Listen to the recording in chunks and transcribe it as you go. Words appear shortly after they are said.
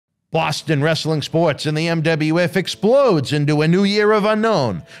Boston wrestling sports and the MWF explodes into a new year of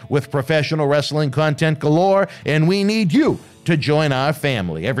unknown with professional wrestling content galore, and we need you to join our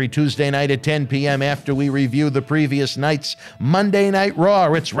family. Every Tuesday night at 10 p.m. after we review the previous night's Monday Night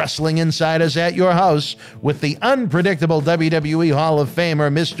Raw, it's Wrestling Insiders at your house with the unpredictable WWE Hall of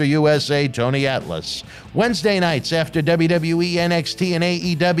Famer, Mr. USA, Tony Atlas. Wednesday nights after WWE, NXT, and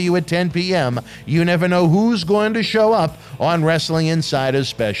AEW at 10 p.m., you never know who's going to show up on Wrestling Insiders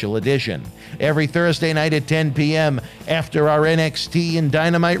Special Edition. Every Thursday night at 10 p.m. after our NXT and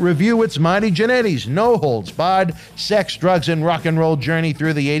Dynamite review, it's Marty Jannetty's No Holds Barred Sex, Drugs, and Rock and Roll journey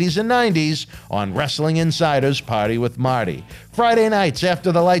through the 80s and 90s on Wrestling Insiders Party with Marty. Friday nights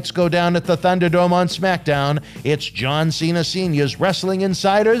after the lights go down at the Thunderdome on SmackDown, it's John Cena Sr.'s Wrestling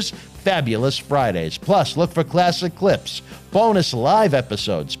Insiders Fabulous Fridays. Plus, look for classic clips, bonus live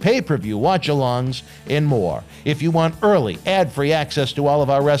episodes, pay-per-view watch-alongs, and more. If you want early, ad-free access to all of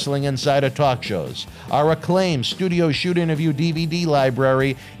our Wrestling Insider talk shows, our acclaimed studio shoot interview DVD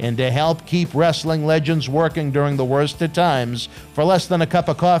library, and to help keep wrestling legends working during the worst of times, for less than a cup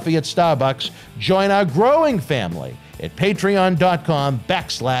of coffee at Starbucks, join our growing family at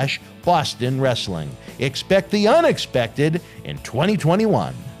patreon.com/Boston Wrestling. Expect the unexpected in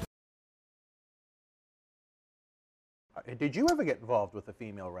 2021. Did you ever get involved with a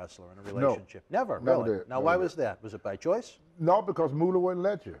female wrestler in a relationship? No, Never, never really? did. Now, Never why did. was that? Was it by choice? No, because Moolah wouldn't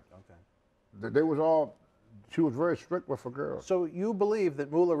let you. Okay. They was all, she was very strict with her girls. So you believe that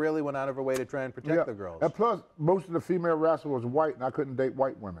Moolah really went out of her way to try and protect the girls? And plus, most of the female wrestlers was white, and I couldn't date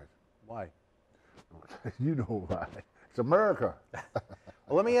white women. Why? You know why. It's America.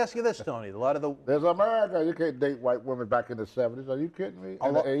 Well, let me ask you this, Tony. A lot of the There's America. You can't date white women back in the 70s. Are you kidding me?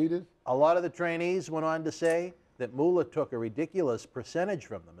 In the 80s? A lot of the trainees went on to say that Moolah took a ridiculous percentage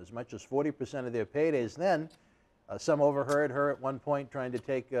from them, as much as 40% of their paydays. Then, some overheard her at one point trying to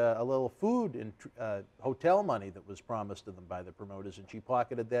take a little food and hotel money that was promised to them by the promoters, and she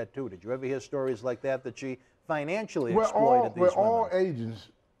pocketed that too. Did you ever hear stories like that, that she financially exploited these women?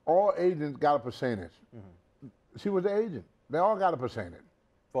 All agents got a percentage. Mm-hmm. She was the agent. They all got a percentage.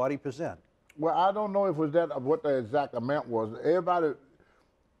 40%. Well, I don't know if it was that what the exact amount was. Everybody,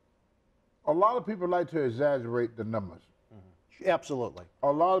 a lot of people like to exaggerate the numbers. Mm-hmm. Absolutely.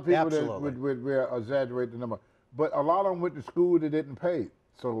 A lot of people would exaggerate the number. But a lot of them went to school, they didn't pay.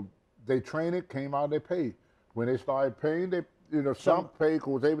 So they trained it, came out, they paid. When they started paying, they, some paid,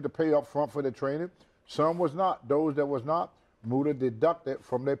 was able to pay up front for the training. Some was not. Those that was not, Moolah deducted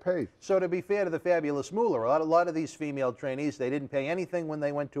from their pay. So to be fair to the fabulous Moolah, a lot of these female trainees, they didn't pay anything when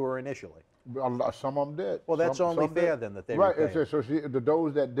they went to her initially. Some of them did. Well, that's only fair then that they repaid. Right, so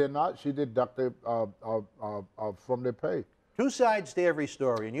those that did not, she deducted from their pay. Two sides to every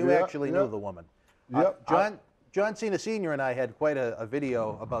story, and you actually knew the woman. John Cena Sr. and I had quite a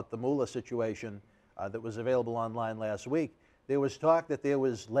video about the Moolah situation that was available online last week. There was talk that there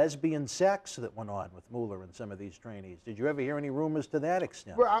was lesbian sex that went on with Moolah and some of these trainees. Did you ever hear any rumors to that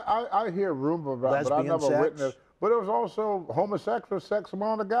extent? Well, I hear rumors about it, but I never witnessed. But it was also homosexual sex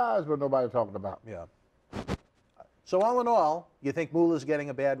among the guys, but nobody talking about. Yeah. So all in all, you think Moolah's getting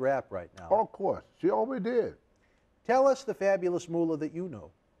a bad rap right now? Oh, of course. She always did. Tell us the fabulous Moolah that you know.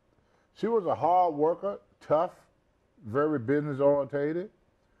 She was a hard worker, tough, very business-orientated,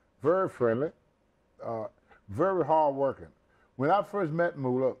 very friendly, very hard-working. When I first met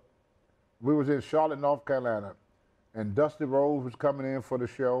Moolah, we was in Charlotte, North Carolina, and Dusty Rhodes was coming in for the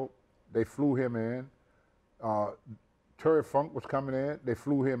show. They flew him in. Terry Funk was coming in. They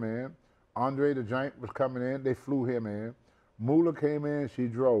flew him in. Andre the Giant was coming in. They flew him in. Moolah came in. She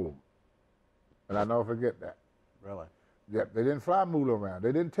drove. And I never forget that. Really? Yeah, they didn't fly Moolah around.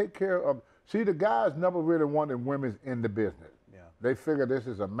 They didn't take care of. See, the guys never really wanted women in the business. Yeah. They figured this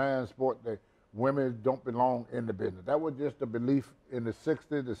is a man's sport. Women don't belong in the business. That was just a belief in the 60s,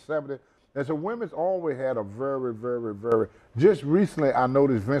 the 70s. And so women's always had a very, very, very. Just recently, I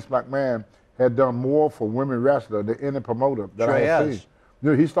noticed Vince McMahon had done more for women wrestlers than any promoter that I had seen.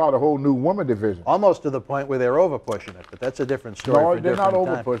 He started a whole new woman division. Almost to the point where they're over-pushing it, but that's a different story. No, they're not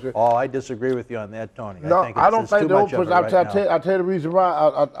over-pushing. Oh, I disagree with you on that, Tony. No, I don't think they're over-pushing. I'll tell you the reason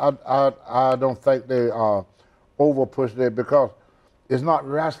why I don't think they are over-pushing it, because it's not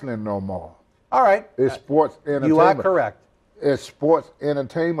wrestling no more. All right. It's sports entertainment. You are correct. It's sports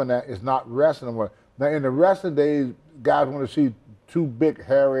entertainment now. It's not wrestling. Now, in the wrestling days, guys want to see two big,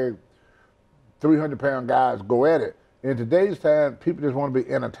 hairy, 300-pound guys go at it. In today's time, people just want to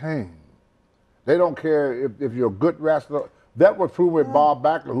be entertained. They don't care if you're a good wrestler. That was proven with Bob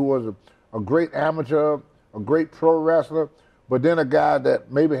Backlund, who was a great amateur, a great pro wrestler, but then a guy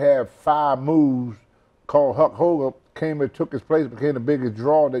that maybe had 5 moves called Hulk Hogan came and took his place, became the biggest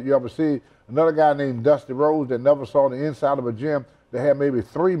draw that you ever see. Another guy named Dusty Rhodes that never saw the inside of a gym, that had maybe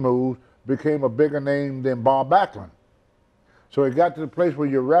 3 moves, became a bigger name than Bob Backlund. So it got to the place where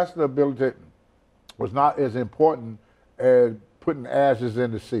your wrestling ability was not as important as putting ashes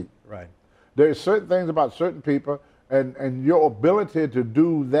in the seat. Right. There's certain things about certain people, and your ability to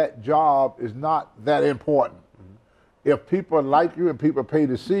do that job is not that important. If people like you and people pay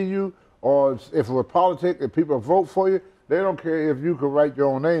to see you, or if it was politics, if people vote for you, they don't care if you can write your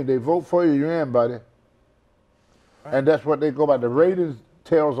own name. They vote for you, you're in, buddy. Right. And that's what they go by. The ratings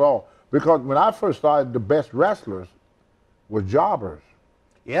tells all. Because when I first started, the best wrestlers were jobbers.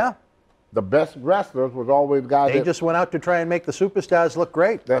 Yeah. The best wrestlers was always guys They just went out to try and make the superstars look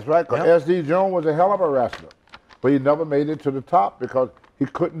great. That's right, because S.D. Jones was a hell of a wrestler. But he never made it to the top because he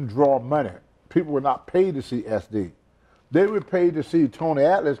couldn't draw money. People were not paid to see S.D. They were paid to see Tony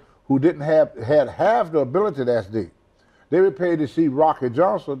Atlas, who didn't had half the ability to S.D. They were paid to see Rocky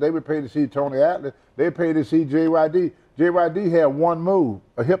Johnson. They were paid to see Tony Atlas. They were paid to see J.Y.D. J.Y.D. had one move,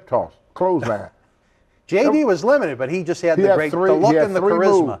 a hip toss, clothesline. J.D. was limited, but he just had the look and the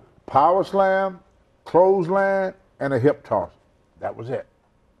charisma. Moves. Power slam, clothesline, and a hip toss. That was it.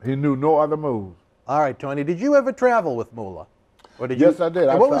 He knew no other moves. All right, Tony, did you ever travel with Moolah? Or did yes, I did.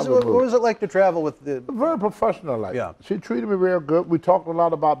 What was it like to travel with the... Very professional like. Yeah. She treated me real good. We talked a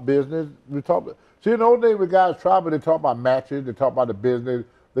lot about business. See, in the old days when guys travel, they talk about matches, they talk about the business,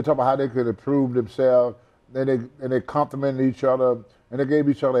 they talk about how they could improve themselves, and they complimented each other, and they gave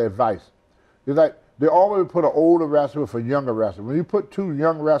each other advice. It's like, they always put an older wrestler with a younger wrestler. When you put 2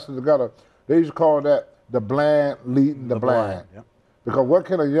 young wrestlers together, they used to call that the bland leading the blind. Yep. Because what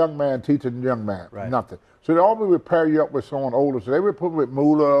can a young man teach a young man? Right. Nothing. So they always would pair you up with someone older. So they would put me with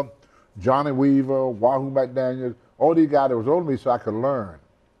Moolah, Johnny Weaver, Wahoo McDaniels, all these guys that was older than me so I could learn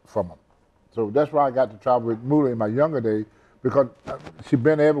from them. So that's why I got to travel with Moolah in my younger days, because she'd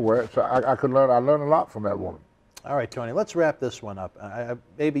been everywhere, so I could learn. I learned a lot from that woman. All right, Tony, let's wrap this one up.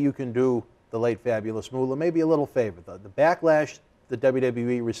 Maybe you can do the late fabulous Moolah maybe a little favor. The backlash the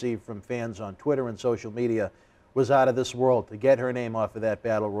WWE received from fans on Twitter and social media was out of this world to get her name off of that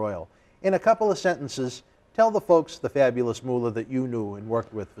battle royal. In a couple of sentences, tell the folks the fabulous Moolah that you knew and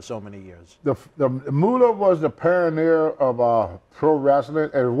worked with for so many years. The Moolah was the pioneer of pro wrestling,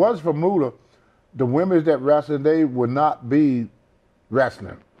 and it was for Moolah, the women that wrestled, they would not be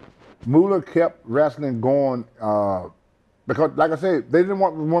wrestling. Moolah kept wrestling going because, like I said, they didn't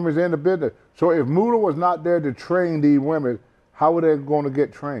want women in the business. So if Moolah was not there to train these women, how were they going to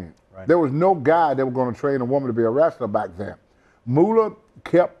get trained? Right. There was no guy that was going to train a woman to be a wrestler back then. Moolah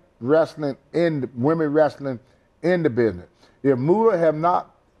kept women wrestling in the business. If Moolah had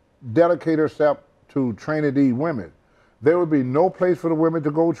not dedicated herself to training these women, there would be no place for the women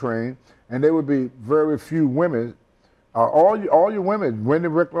to go train, and there would be very few women. All your women, Wendy,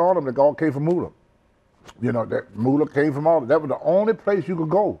 Rick, all of them, they all came from Moolah. You know, that Moolah came from all of them. That was the only place you could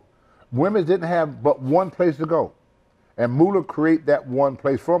go. Women didn't have but one place to go. And Moolah created that one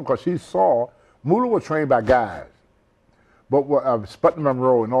place for them because she saw, Moolah was trained by guys. But Sputnik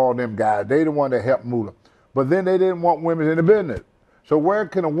Monroe and all them guys, they the one that helped Moolah. But then they didn't want women in the business. So where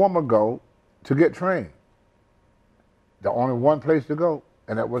can a woman go to get trained? The only one place to go,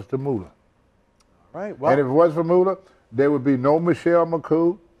 and that was to Moolah. All right, well. And if it was for Moolah, there would be no Michelle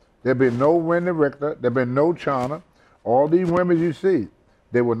McCool, there'd be no Wendy Richter, there'd be no China. All these women you see,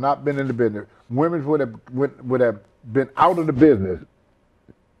 they would not been in the business. Women would have been out of the business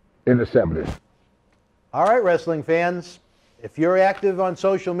in the 70s. All right, wrestling fans, if you're active on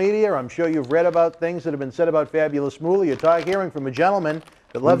social media, I'm sure you've read about things that have been said about Fabulous Moolah. You're hearing from a gentleman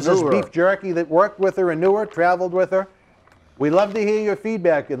that loves his beef jerky, that worked with her and knew her, traveled with her. We'd love to hear your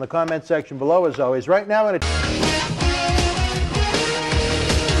feedback in the comment section below, as always. Right now,